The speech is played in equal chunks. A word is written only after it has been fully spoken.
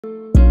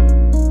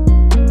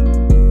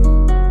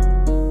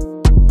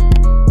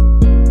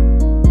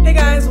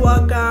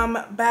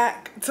Welcome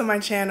back to my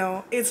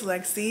channel. It's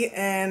Lexi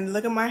and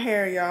look at my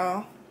hair,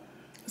 y'all.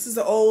 This is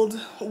the old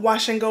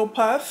wash and go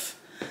puff.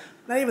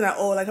 Not even that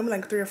old, like I'm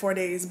like 3 or 4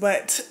 days,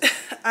 but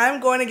I'm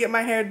going to get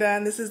my hair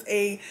done. This is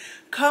a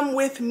come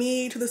with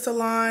me to the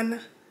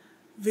salon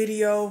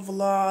video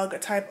vlog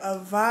type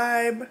of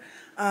vibe.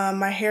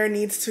 My hair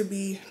needs to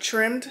be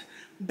trimmed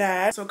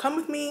bad, so come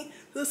with me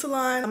to the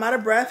salon. I'm out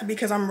of breath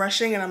because I'm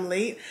rushing and I'm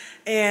late,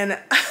 and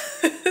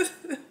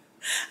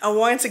I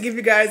wanted to give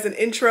you guys an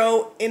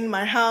intro in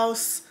my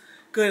house,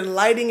 good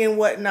lighting and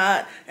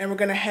whatnot, and we're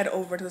gonna head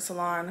over to the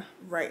salon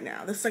right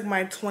now. This is like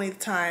my 20th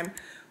time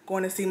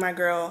going to see my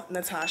girl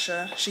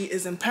Natasha. She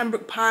is in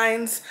Pembroke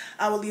Pines.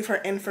 I will leave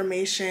her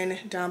information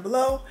down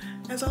below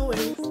as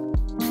always.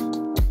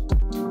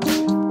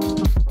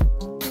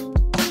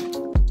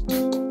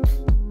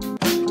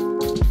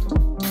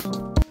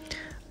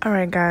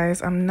 Alright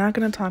guys, I'm not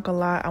going to talk a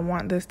lot. I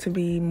want this to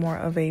be more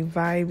of a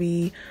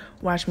vibey,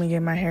 watch me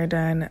get my hair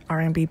done,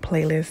 R&B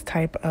playlist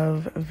type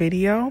of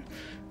video.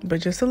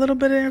 But just a little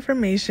bit of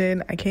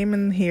information. I came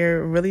in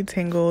here really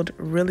tangled,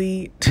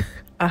 really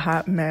a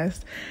hot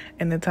mess.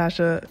 And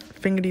Natasha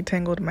finger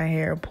detangled my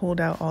hair, pulled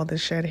out all the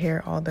shed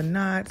hair, all the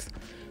knots,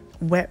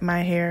 wet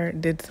my hair,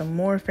 did some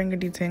more finger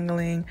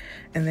detangling,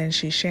 and then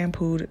she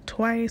shampooed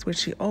twice, which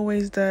she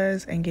always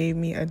does, and gave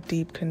me a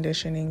deep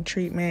conditioning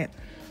treatment.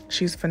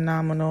 She's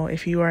phenomenal.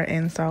 If you are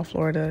in South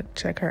Florida,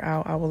 check her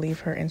out. I will leave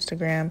her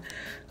Instagram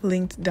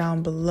linked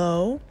down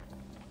below.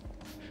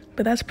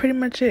 But that's pretty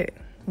much it.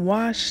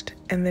 Washed,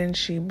 and then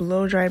she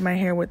blow dried my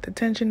hair with the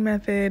tension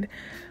method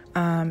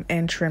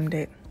and trimmed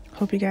it.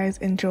 Hope you guys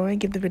enjoy.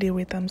 Give the video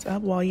a thumbs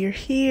up while you're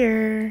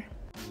here.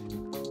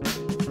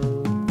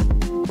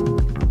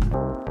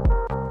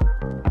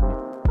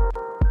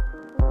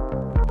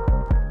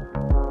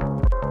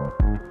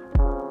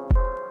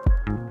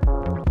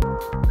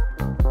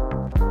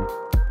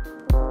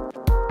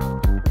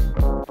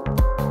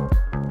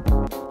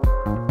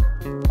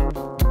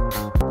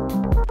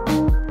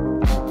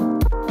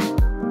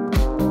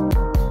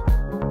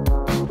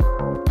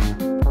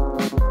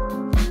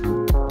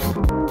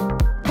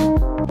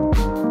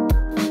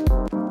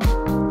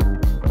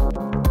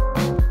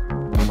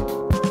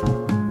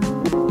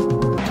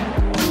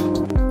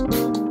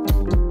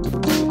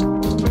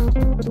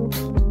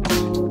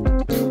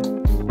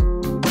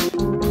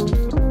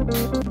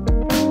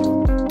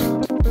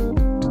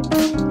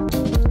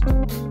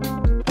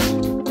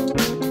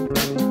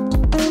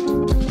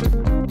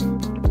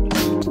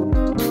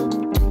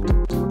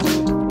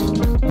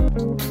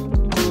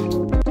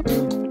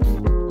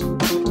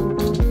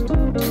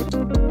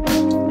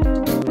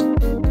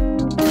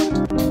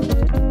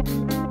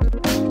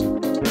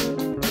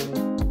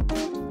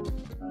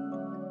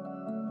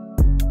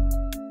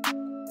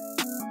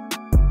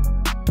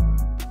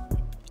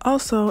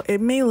 Also, it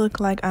may look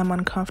like I'm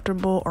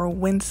uncomfortable or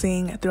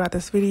wincing throughout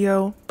this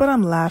video, but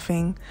I'm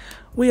laughing.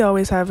 We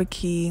always have a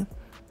key.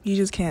 You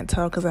just can't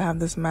tell because I have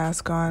this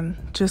mask on.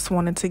 Just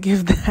wanted to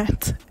give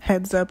that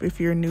heads up if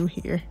you're new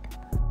here.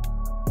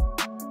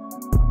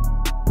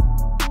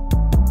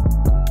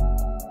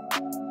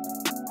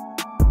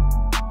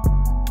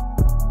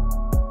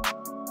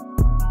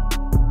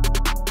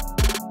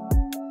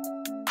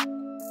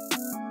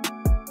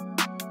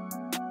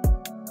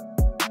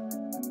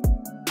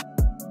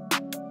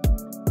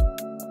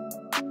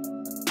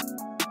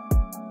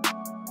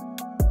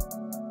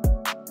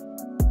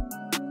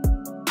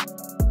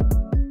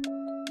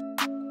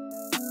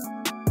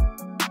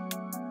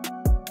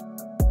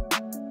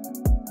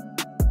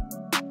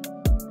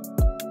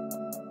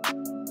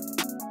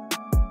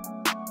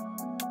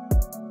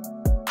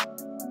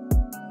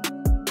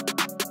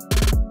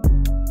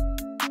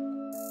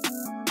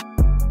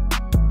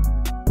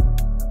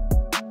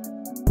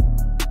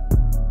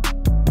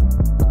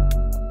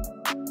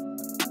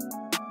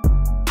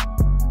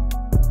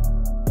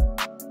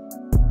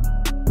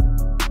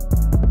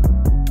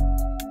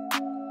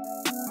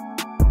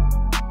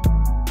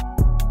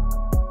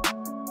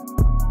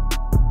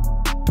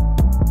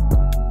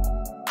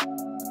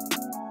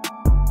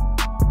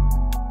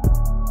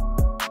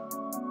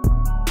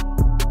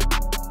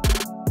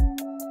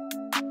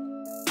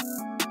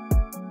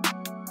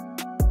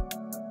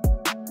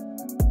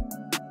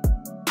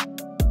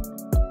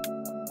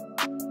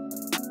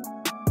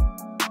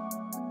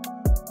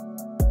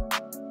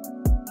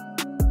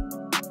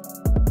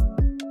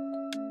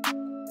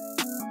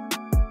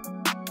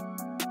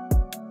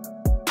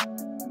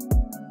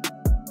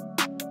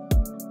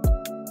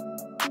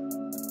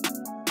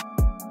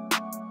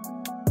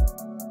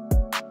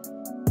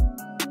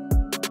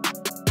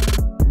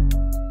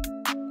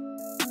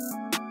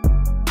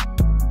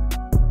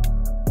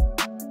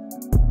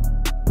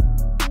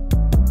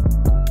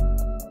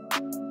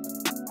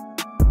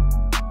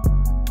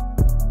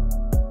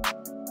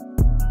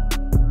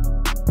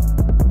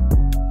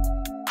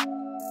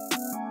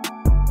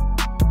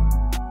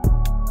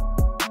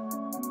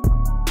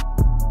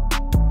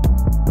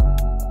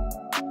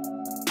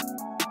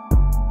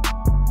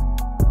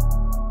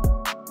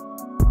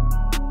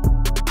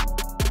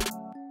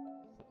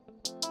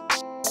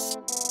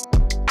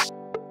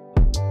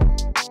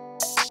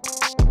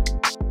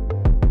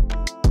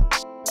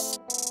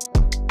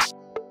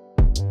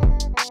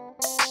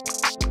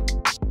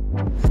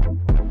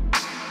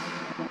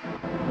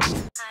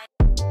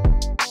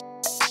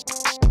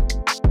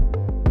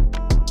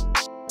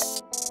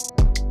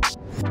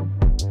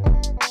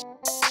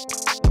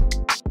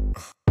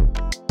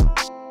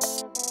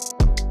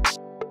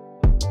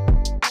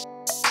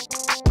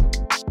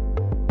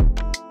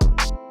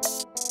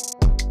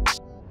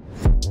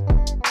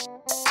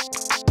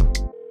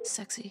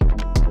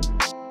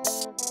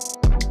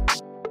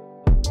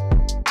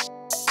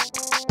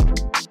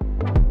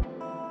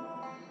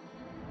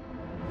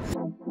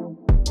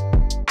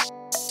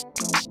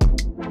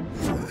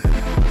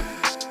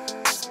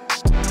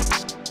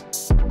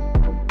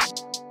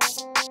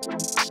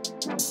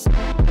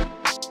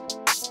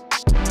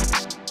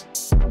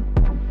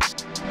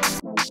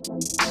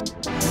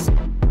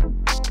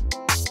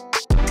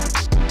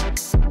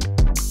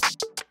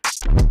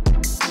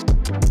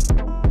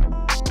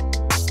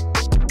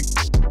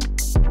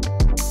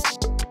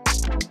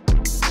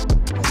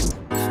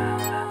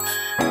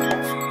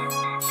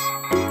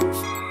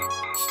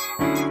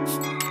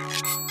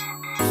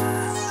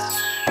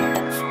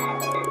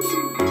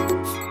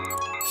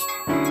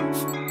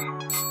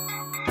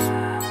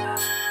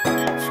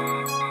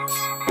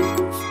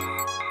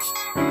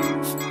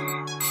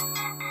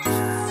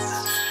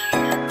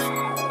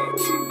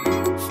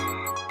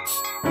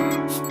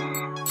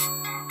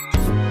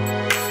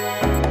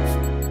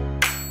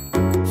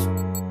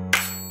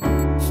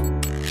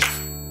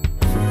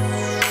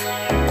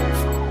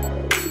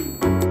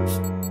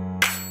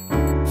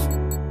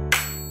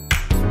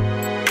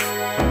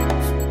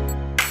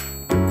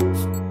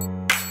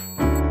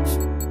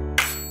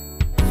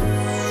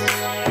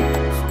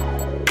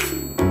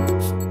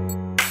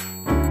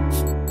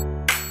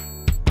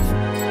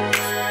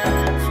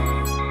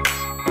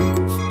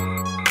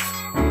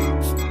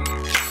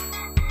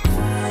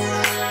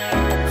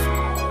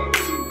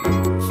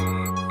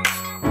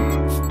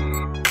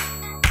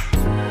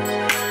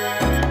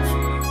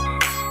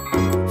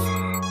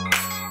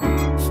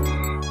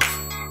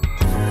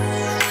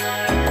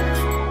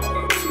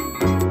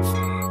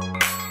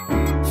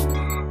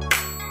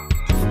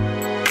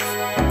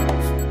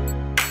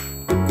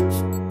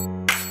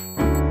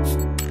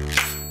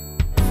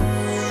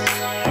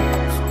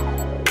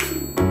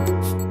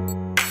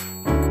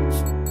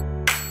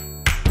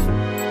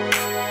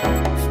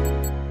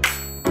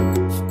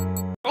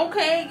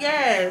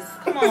 Yes.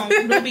 Come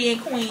on, Nubian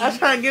queen. I'm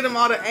trying to get them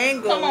all the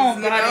angles. Come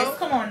on, goddess.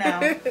 Come on now.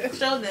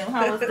 Show them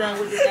how it's done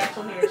with your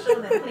natural hair.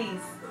 Show them, please.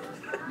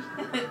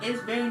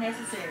 It's very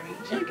necessary.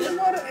 Get them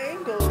all the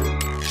angles.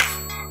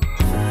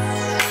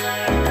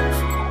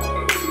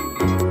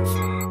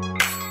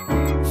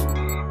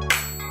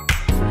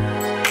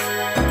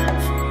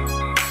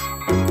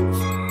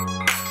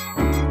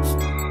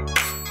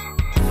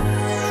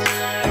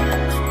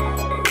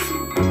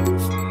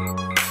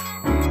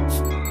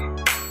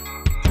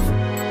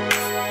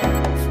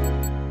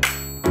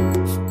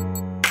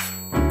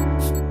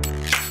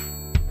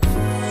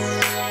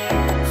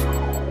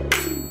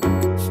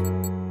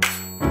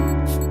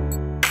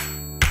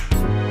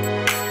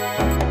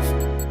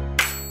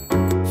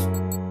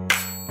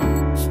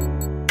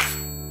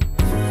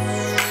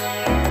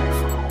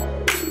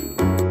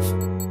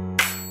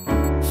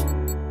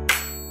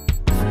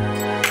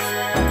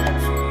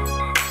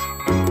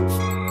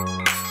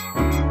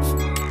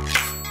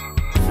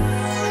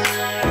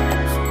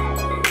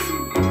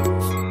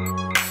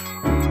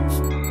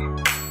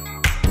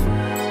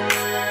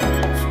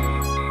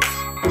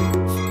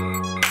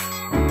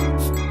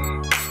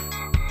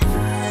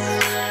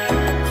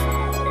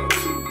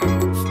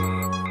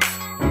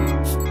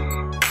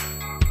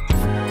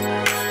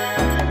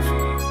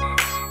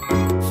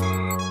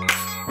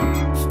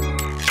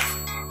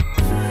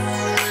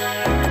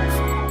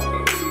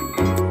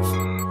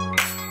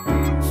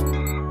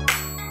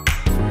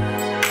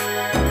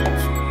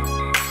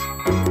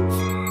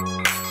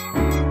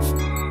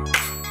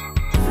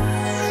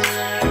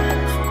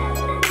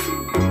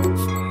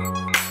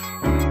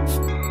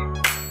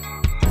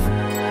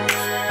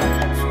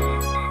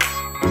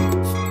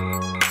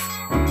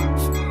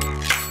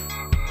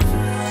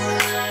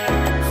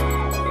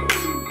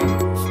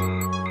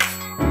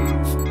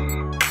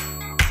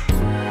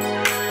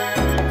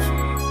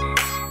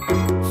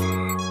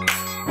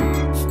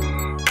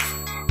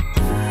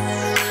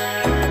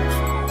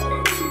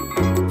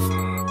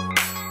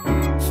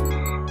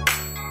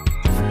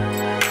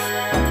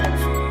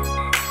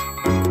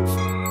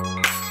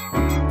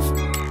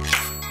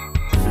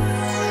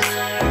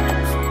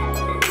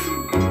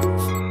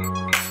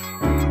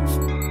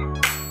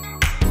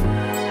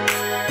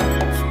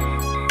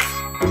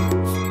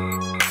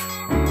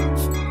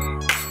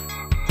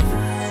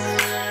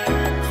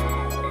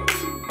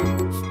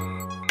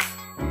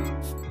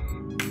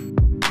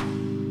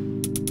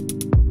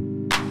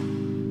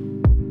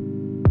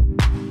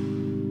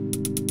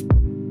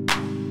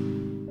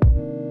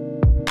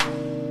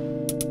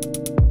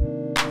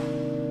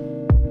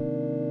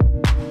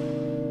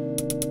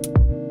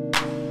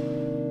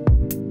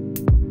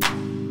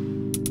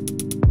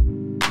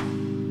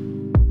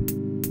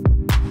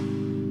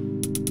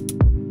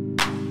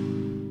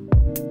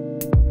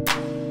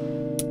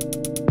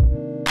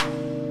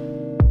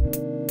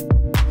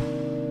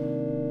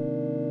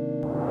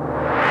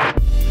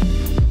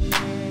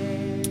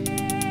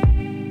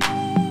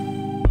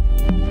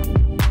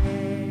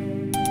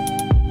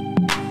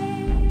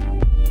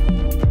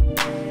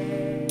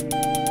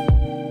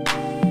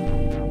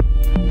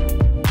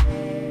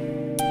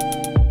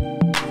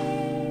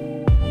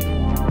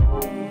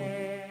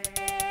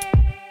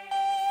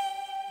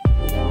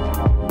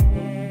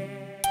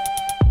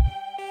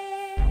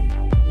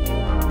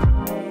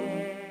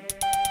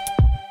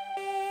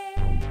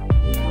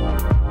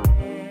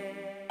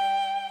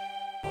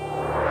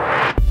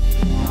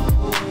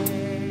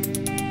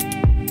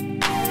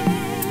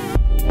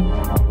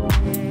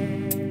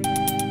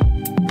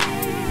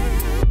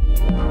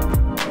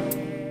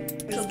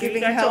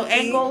 giving healthy.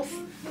 Angles.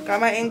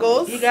 Got my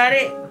angles. You got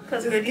it?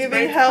 Because it's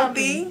giving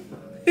healthy.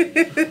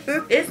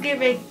 It's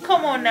giving,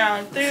 come on now,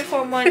 in 3 or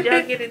 4 months,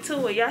 y'all get it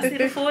to it. Y'all see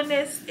the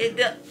fullness?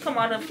 Come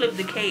on and flip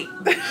the cake.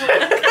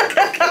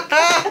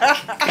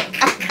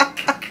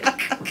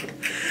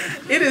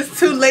 It is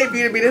too late for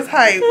you to be this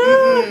hype.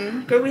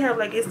 Girl, we have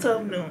like, it's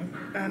 12 noon.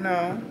 I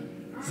know.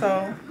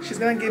 So she's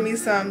going to give me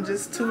some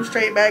just 2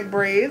 straight back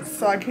braids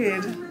so I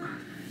could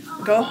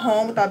go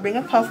home without being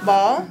a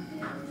puffball.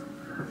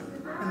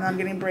 And I'm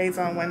getting braids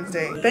on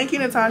Wednesday. Thank you,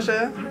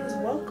 Natasha.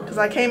 You're welcome. Because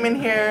I came in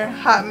here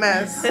hot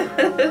mess.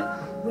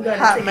 We got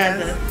hot it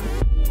mess.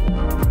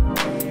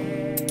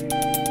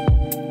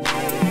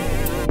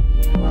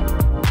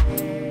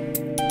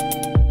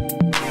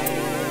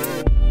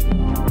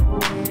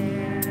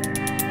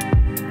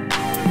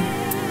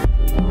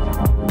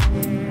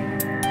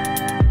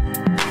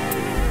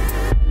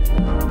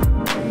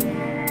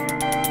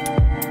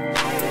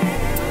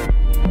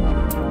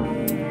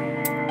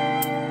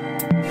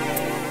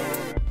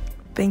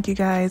 Thank you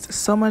guys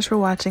so much for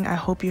watching. I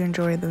hope you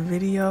enjoyed the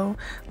video.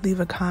 Leave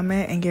a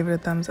comment and give it a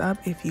thumbs up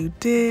if you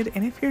did.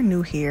 And if you're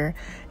new here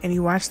and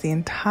you watched the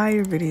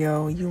entire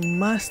video, you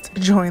must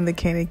join the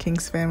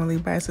KandidKinks family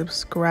by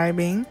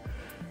subscribing.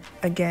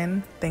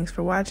 Again, thanks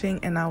for watching,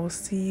 and I will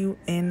see you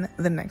in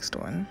the next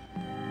one.